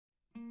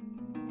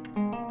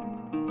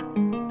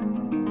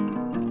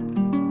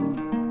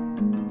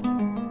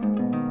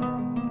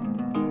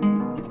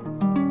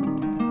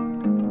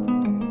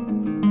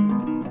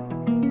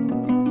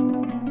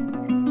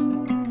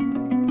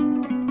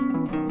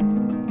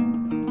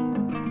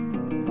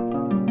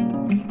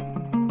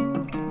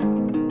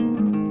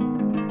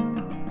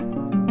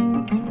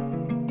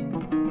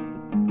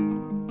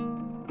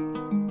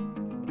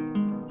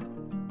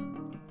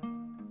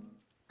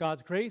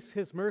God's grace,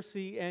 His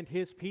mercy, and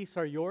His peace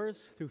are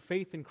yours through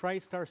faith in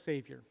Christ our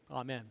Savior.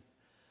 Amen.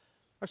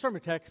 Our sermon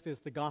text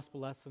is the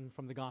gospel lesson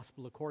from the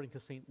Gospel according to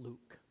St.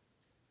 Luke.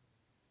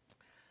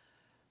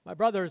 My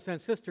brothers and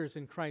sisters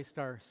in Christ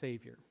our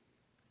Savior,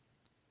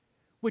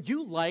 would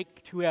you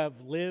like to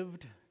have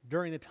lived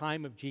during the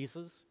time of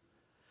Jesus?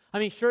 I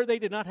mean, sure, they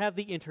did not have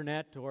the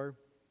internet or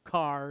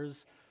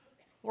cars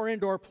or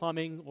indoor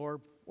plumbing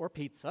or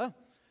pizza.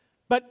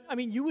 But, I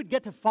mean, you would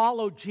get to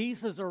follow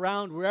Jesus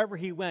around wherever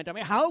he went. I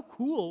mean, how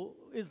cool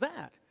is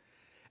that?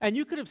 And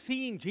you could have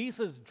seen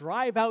Jesus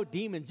drive out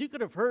demons. You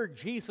could have heard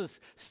Jesus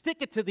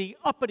stick it to the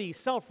uppity,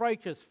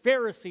 self-righteous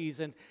Pharisees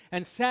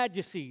and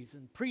Sadducees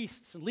and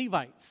priests and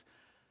Levites.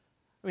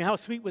 I mean, how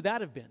sweet would that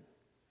have been?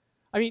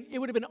 I mean, it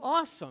would have been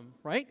awesome,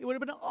 right? It would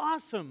have been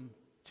awesome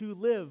to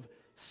live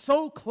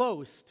so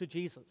close to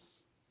Jesus,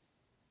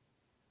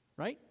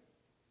 right?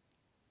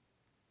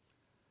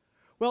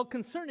 Well,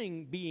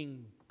 concerning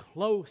being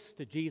close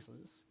to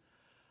Jesus,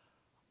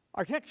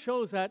 our text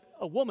shows that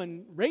a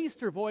woman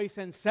raised her voice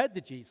and said to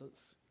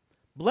Jesus,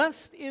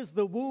 "Blessed is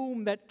the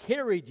womb that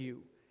carried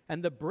you,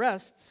 and the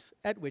breasts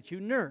at which you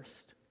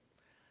nursed."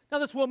 Now,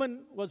 this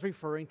woman was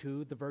referring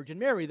to the Virgin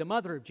Mary, the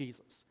mother of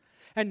Jesus.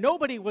 And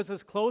nobody was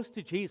as close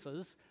to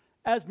Jesus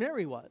as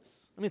Mary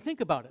was. I mean, think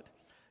about it.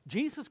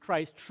 Jesus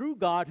Christ, true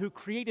God, who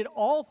created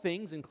all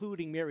things,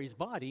 including Mary's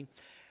body,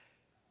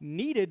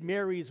 needed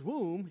Mary's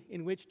womb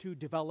in which to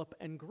develop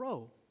and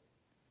grow.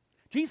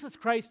 Jesus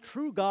Christ,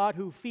 true God,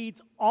 who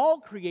feeds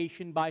all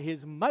creation by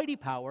his mighty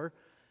power,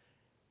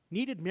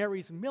 needed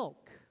Mary's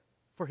milk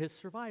for his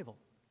survival.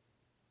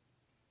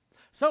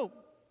 So,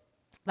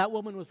 that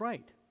woman was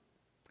right.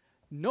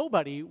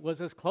 Nobody was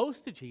as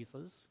close to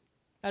Jesus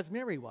as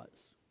Mary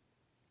was.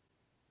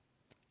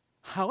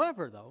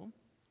 However,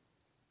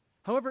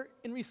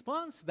 in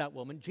response to that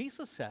woman,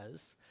 Jesus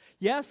says,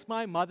 "Yes,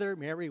 my mother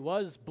Mary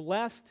was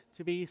blessed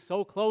to be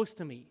so close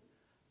to me,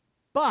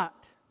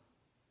 but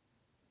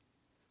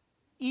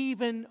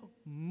even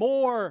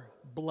more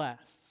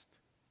blessed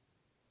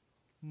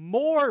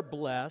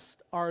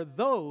are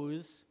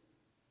those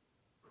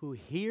who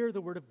hear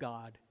the word of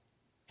God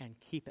and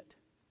keep it."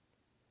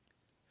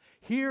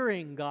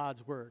 Hearing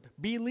God's word,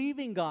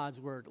 believing God's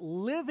word,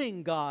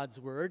 living God's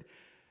word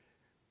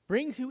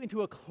brings you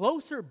into a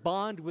closer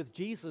bond with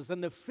Jesus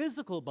than the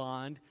physical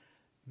bond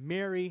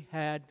Mary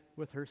had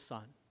with her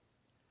son.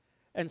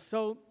 And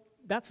so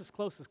that's as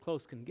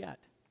close can get.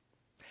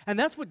 And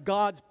that's what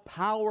God's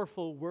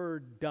powerful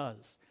word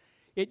does.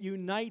 It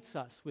unites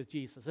us with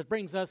Jesus. It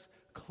brings us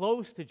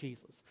close to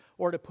Jesus.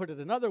 Or to put it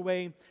another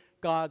way,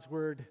 God's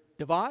word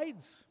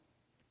divides,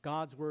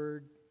 God's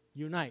word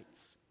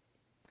unites.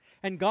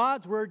 And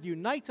God's word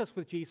unites us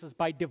with Jesus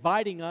by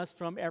dividing us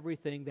from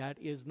everything that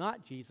is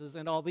not Jesus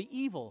and all the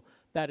evil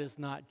that is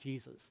not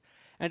Jesus.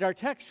 And our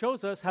text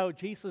shows us how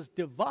Jesus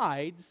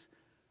divides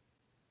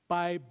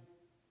by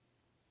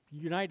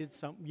uniting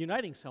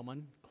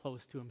someone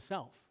close to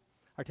himself.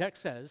 Our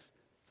text says,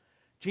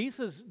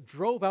 Jesus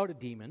drove out a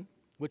demon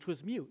which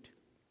was mute.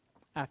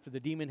 After the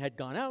demon had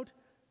gone out,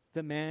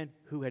 the man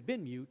who had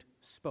been mute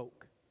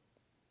spoke.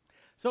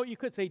 So you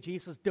could say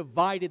Jesus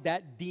divided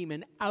that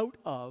demon out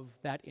of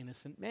that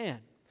innocent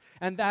man.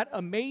 And that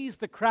amazed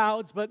the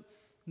crowds, but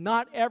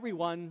not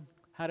everyone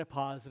had a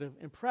positive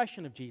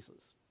impression of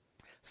Jesus.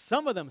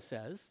 Some of them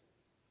says,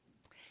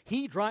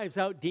 he drives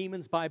out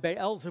demons by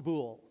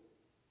Beelzebul.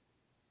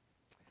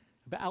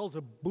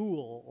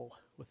 Beelzebul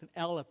with an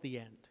L at the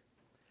end.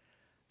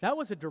 That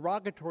was a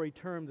derogatory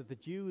term that the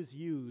Jews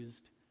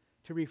used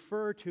to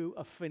refer to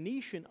a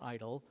Phoenician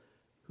idol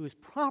whose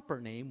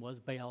proper name was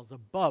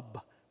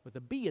Beelzebub with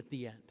a B at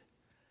the end.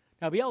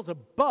 Now,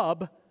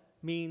 Beelzebub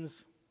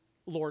means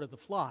Lord of the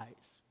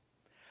Flies.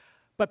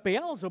 But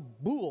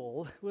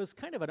Beelzebul was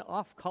kind of an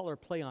off-color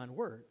play on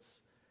words,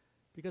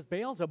 because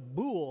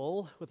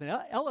Beelzebul with an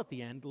L at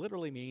the end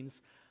literally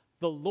means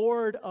the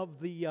Lord of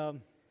the, how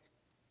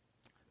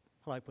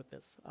do I put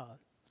this?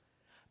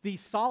 The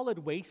solid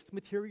waste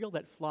material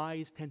that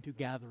flies tend to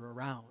gather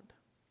around.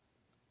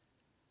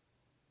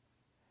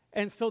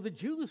 And so the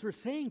Jews were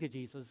saying to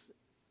Jesus,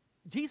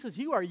 Jesus,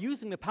 you are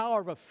using the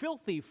power of a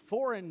filthy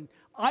foreign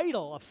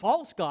idol, a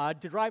false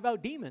god, to drive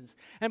out demons.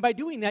 And by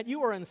doing that,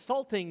 you are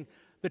insulting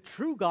the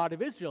true God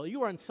of Israel.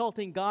 You are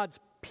insulting God's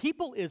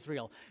people,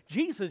 Israel.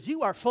 Jesus,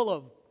 you are full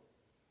of...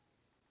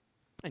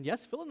 And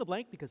yes, fill in the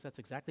blank, because that's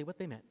exactly what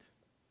they meant.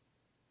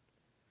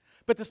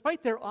 But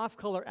despite their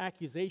off-color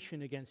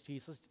accusation against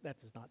Jesus, that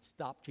does not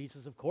stop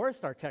Jesus, of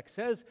course. Our text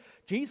says,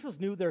 Jesus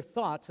knew their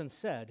thoughts and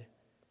said,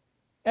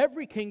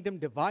 "Every kingdom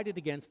divided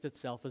against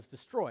itself is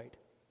destroyed,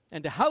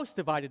 and a house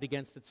divided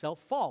against itself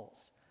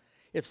falls.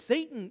 If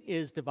Satan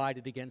is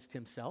divided against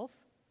himself,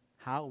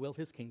 how will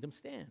his kingdom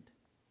stand?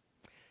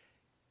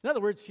 In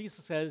other words,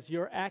 Jesus says,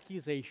 your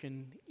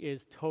accusation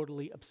is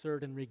totally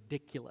absurd and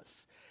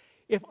ridiculous.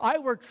 If I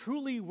were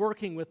truly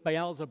working with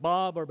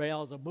Beelzebub or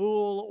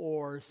Beelzebul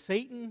or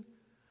Satan,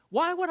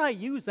 why would I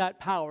use that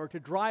power to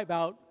drive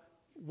out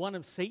one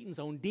of Satan's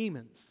own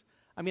demons?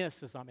 I mean, this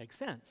does not make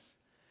sense.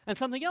 And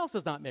something else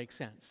does not make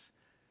sense.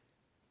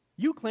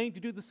 You claim to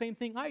do the same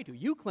thing I do.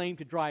 You claim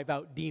to drive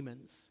out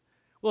demons.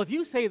 Well, if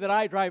you say that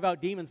I drive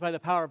out demons by the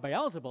power of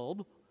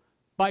Beelzebub,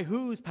 by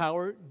whose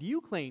power do you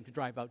claim to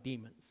drive out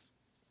demons?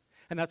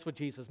 And that's what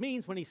Jesus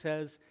means when he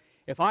says,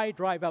 if I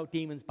drive out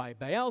demons by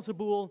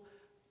Beelzebul,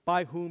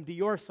 by whom do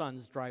your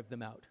sons drive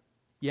them out?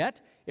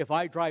 Yet, if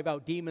I drive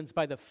out demons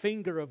by the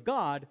finger of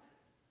God,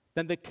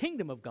 then the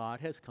kingdom of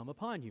God has come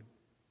upon you.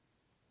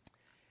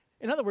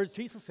 In other words,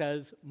 Jesus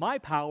says, my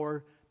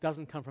power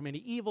doesn't come from any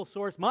evil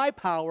source. My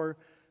power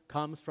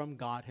comes from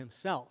God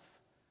himself.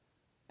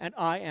 And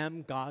I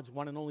am God's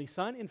one and only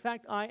Son. In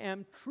fact, I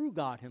am true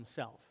God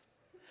himself.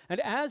 And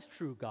as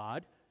true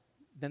God,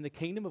 then the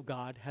kingdom of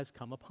God has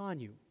come upon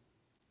you.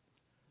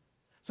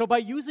 So by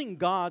using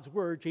God's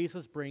word,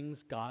 Jesus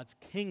brings God's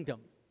kingdom.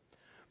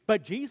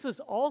 But Jesus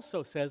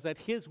also says that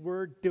his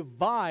word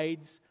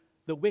divides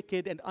the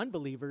wicked and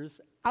unbelievers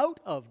out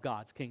of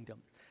God's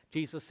kingdom.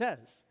 Jesus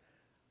says,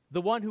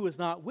 the one who is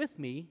not with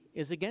me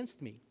is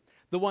against me.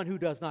 The one who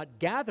does not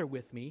gather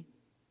with me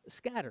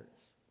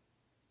scatters.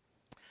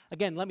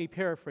 Again, let me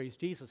paraphrase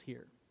Jesus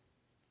here.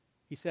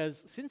 He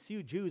says, since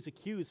you Jews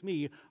accuse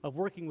me of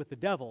working with the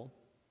devil,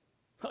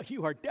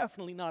 you are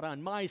definitely not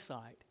on my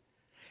side.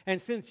 And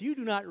since you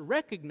do not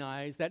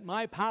recognize that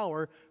my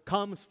power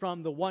comes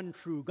from the one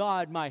true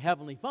God, my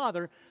heavenly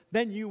Father,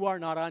 then you are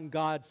not on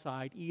God's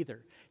side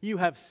either. You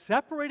have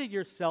separated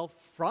yourself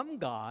from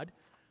God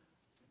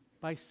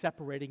by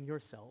separating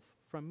yourself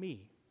from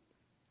me.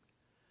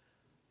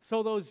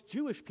 So those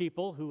Jewish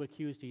people who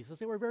accused Jesus,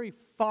 they were very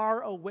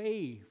far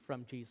away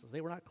from Jesus.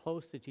 They were not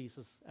close to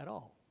Jesus at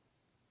all.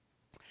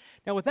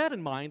 Now, with that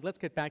in mind, let's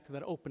get back to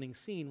that opening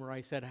scene where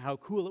I said how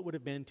cool it would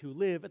have been to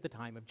live at the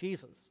time of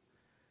Jesus.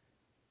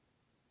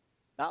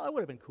 Well, it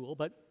would have been cool,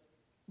 but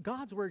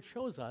God's word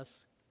shows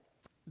us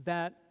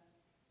that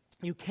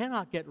you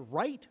cannot get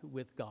right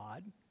with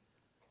God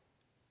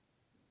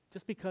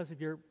just because of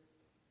your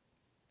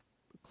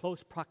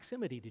close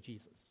proximity to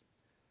Jesus.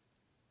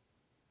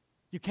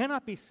 You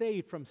cannot be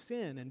saved from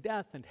sin and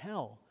death and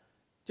hell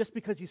just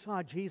because you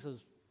saw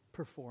Jesus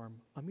perform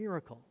a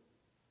miracle.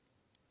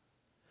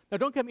 Now,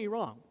 don't get me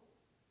wrong.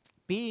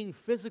 Being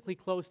physically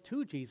close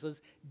to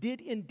Jesus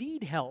did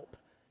indeed help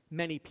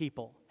many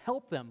people,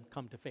 help them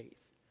come to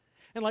faith.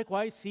 And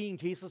likewise, seeing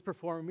Jesus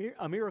perform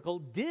a miracle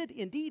did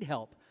indeed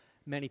help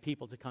many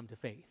people to come to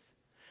faith.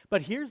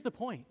 But here's the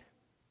point.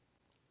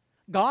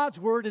 God's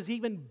word is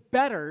even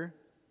better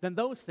than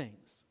those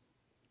things.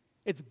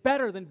 It's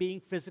better than being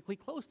physically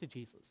close to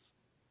Jesus.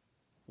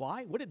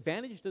 Why? What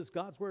advantage does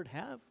God's word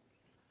have?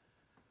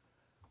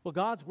 Well,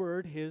 God's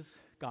word is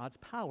God's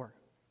power.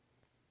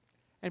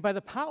 And by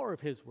the power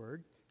of his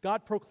word,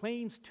 God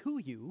proclaims to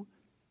you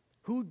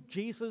who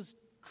Jesus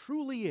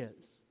truly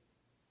is.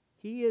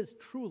 He is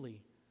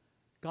truly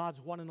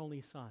God's one and only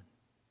Son.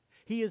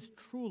 He is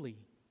truly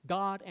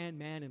God and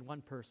man in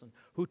one person,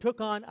 who took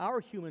on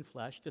our human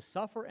flesh to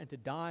suffer and to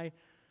die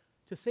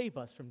to save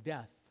us from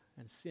death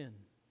and sin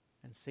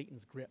and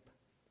Satan's grip.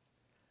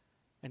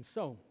 And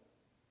so,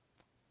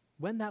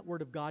 when that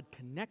word of God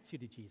connects you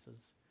to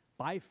Jesus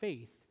by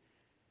faith,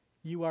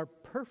 you are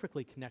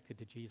perfectly connected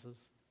to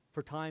Jesus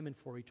for time and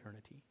for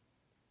eternity.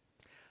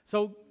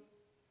 So,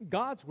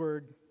 God's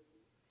word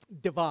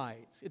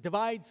divides. It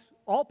divides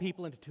all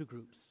people into two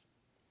groups.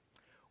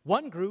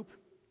 One group,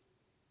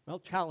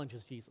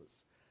 challenges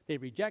Jesus. They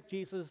reject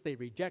Jesus, they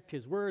reject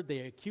his word, they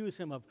accuse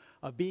him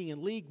of being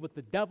in league with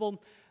the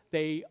devil.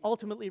 They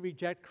ultimately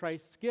reject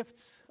Christ's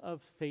gifts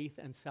of faith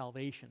and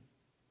salvation.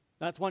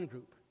 That's one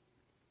group.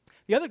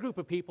 The other group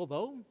of people,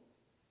 though,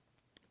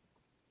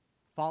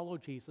 follow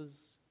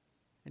Jesus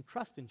and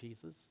trust in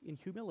Jesus in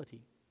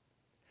humility.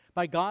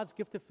 By God's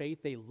gift of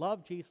faith, they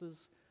love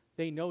Jesus,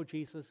 they know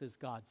Jesus is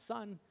God's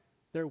Son,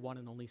 their one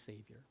and only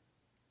Savior.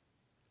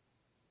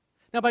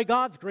 Now, by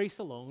God's grace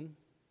alone,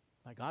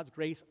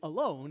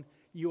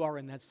 you are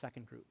in that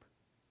second group.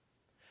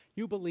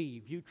 You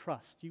believe, you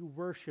trust, you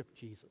worship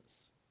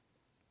Jesus.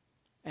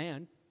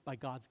 And by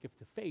God's gift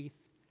of faith,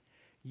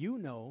 you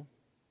know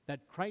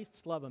that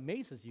Christ's love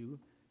amazes you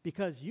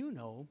because you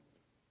know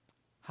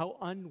how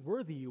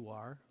unworthy you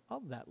are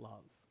of that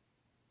love.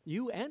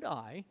 You and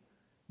I,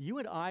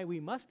 we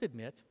must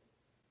admit,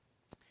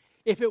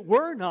 if it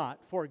were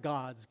not for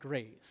God's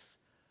grace,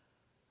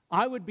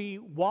 I would be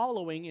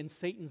wallowing in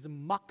Satan's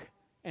muck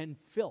and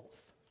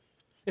filth.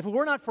 If it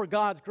were not for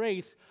God's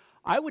grace,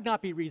 I would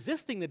not be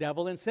resisting the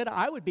devil. Instead,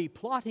 I would be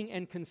plotting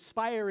and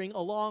conspiring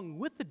along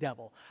with the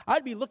devil.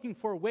 I'd be looking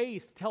for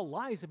ways to tell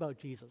lies about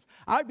Jesus.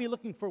 I'd be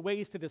looking for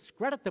ways to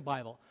discredit the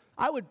Bible.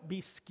 I would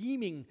be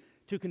scheming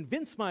to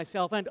convince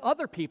myself and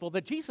other people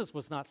that Jesus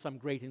was not some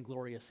great and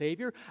glorious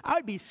Savior. I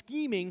would be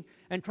scheming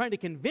and trying to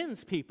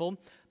convince people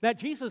that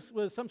Jesus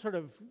was some sort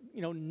of,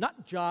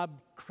 nut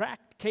job,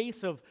 cracked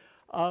case of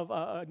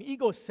an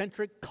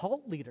egocentric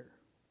cult leader.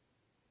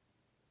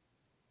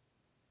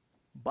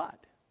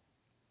 But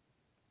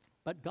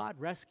God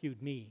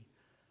rescued me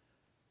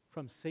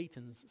from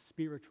Satan's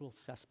spiritual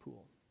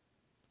cesspool.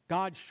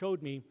 God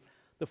showed me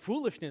the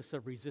foolishness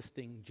of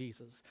resisting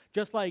Jesus.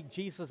 Just like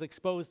Jesus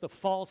exposed the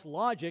false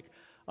logic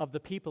of the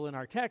people in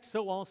our text,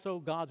 so also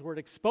God's word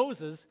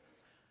exposes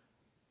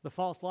the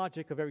false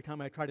logic of every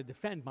time I try to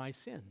defend my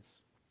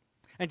sins.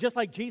 And just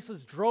like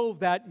Jesus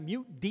drove that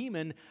mute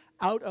demon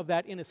out of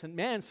that innocent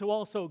man, so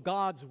also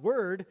God's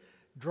word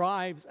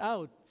drives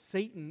out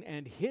Satan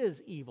and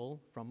his evil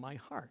from my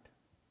heart.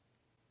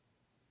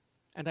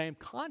 And I am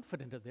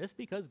confident of this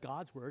because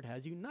God's word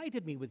has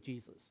united me with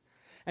Jesus.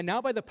 And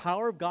now by the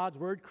power of God's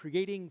word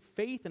creating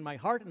faith in my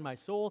heart and my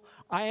soul,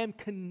 I am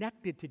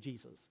connected to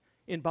Jesus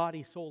in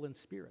body, soul, and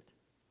spirit.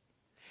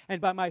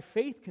 And by my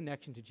faith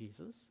connection to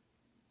Jesus,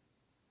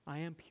 I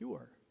am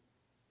pure.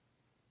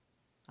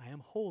 I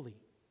am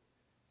holy.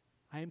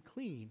 I am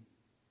clean.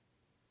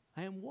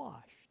 I am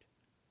washed.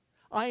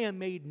 I am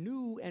made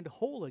new and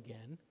whole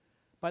again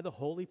by the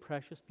holy,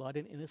 precious blood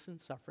and innocent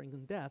suffering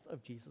and death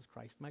of Jesus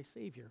Christ, my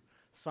Savior,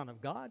 Son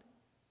of God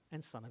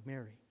and Son of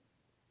Mary.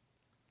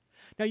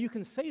 Now, you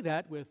can say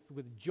that with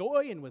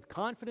joy and with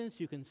confidence.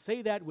 You can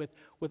say that with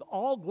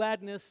all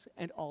gladness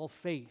and all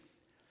faith.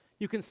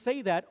 You can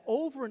say that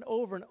over and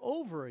over and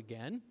over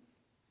again,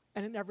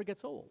 and it never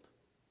gets old.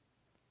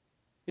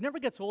 It never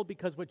gets old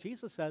because what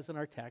Jesus says in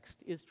our text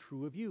is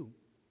true of you.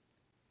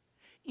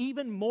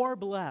 Even more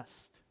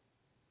blessed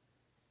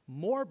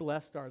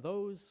are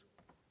those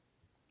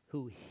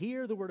who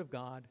hear the word of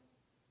God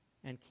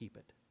and keep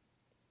it.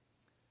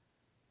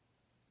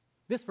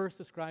 This verse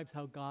describes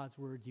how God's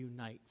word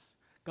unites.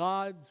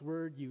 God's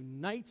word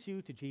unites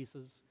you to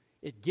Jesus.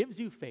 It gives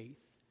you faith.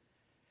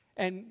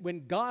 And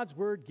when God's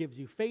word gives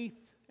you faith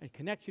and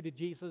connects you to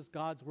Jesus,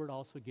 God's word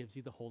also gives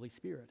you the Holy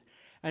Spirit.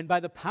 And by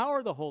the power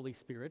of the Holy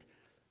Spirit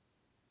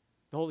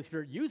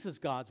uses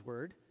God's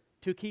word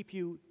to keep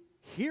you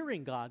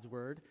hearing God's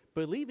word,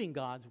 believing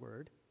God's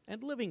word,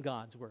 and living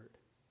God's word.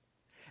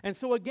 And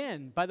so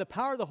again, by the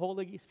power of the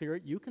Holy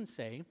Spirit, you can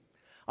say,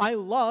 I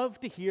love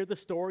to hear the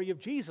story of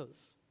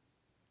Jesus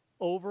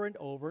over and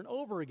over and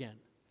over again.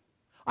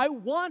 I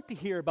want to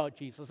hear about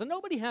Jesus, and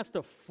nobody has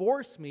to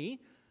force me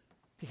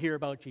to hear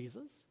about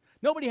Jesus.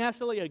 Nobody has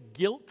to lay a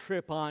guilt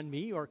trip on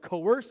me or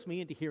coerce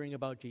me into hearing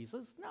about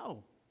Jesus.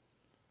 No.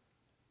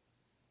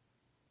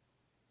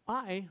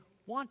 I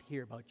want to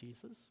hear about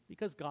Jesus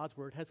because God's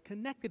word has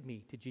connected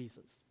me to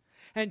Jesus.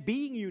 And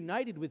being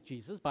united with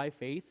Jesus by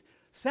faith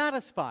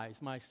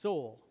satisfies my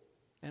soul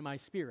and my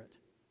spirit.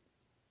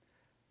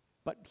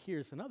 But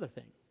here's another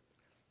thing.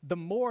 The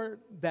more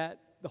that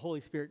the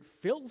Holy Spirit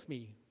fills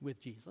me with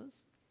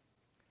Jesus,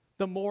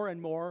 the more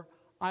and more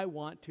I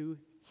want to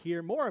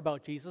hear more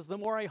about Jesus, the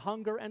more I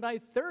hunger and I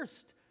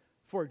thirst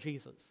for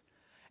Jesus.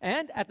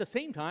 And at the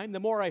same time, the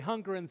more I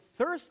hunger and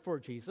thirst for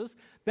Jesus,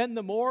 then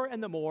the more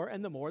and the more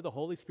and the more the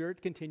Holy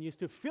Spirit continues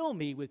to fill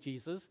me with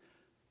Jesus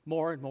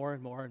more and more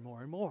and more and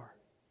more and more.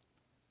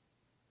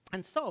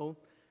 And so,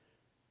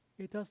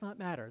 it does not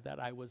matter that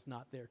I was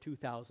not there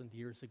 2,000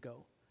 years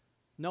ago.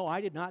 No,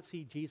 I did not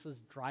see Jesus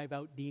drive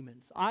out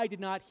demons. I did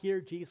not hear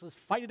Jesus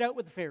fight it out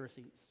with the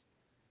Pharisees.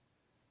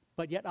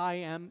 But yet I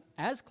am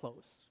as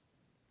close,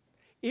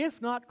 if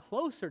not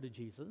closer to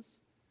Jesus,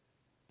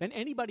 than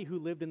anybody who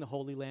lived in the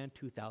Holy Land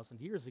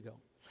 2,000 years ago.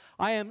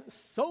 I am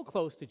so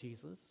close to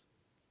Jesus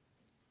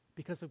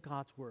because of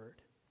God's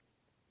word.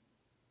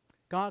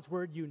 God's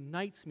word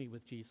unites me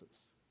with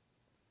Jesus.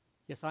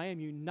 Yes, I am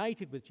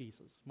united with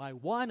Jesus, my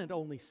one and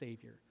only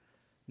Savior,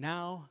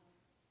 now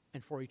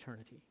and for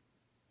eternity.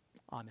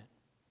 Amen.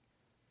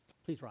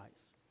 Please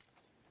rise.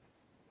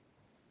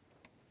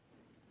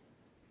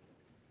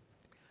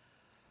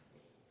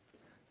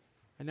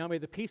 And now may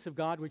the peace of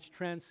God, which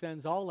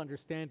transcends all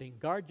understanding,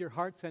 guard your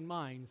hearts and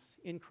minds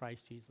in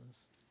Christ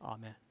Jesus.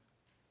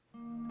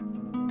 Amen.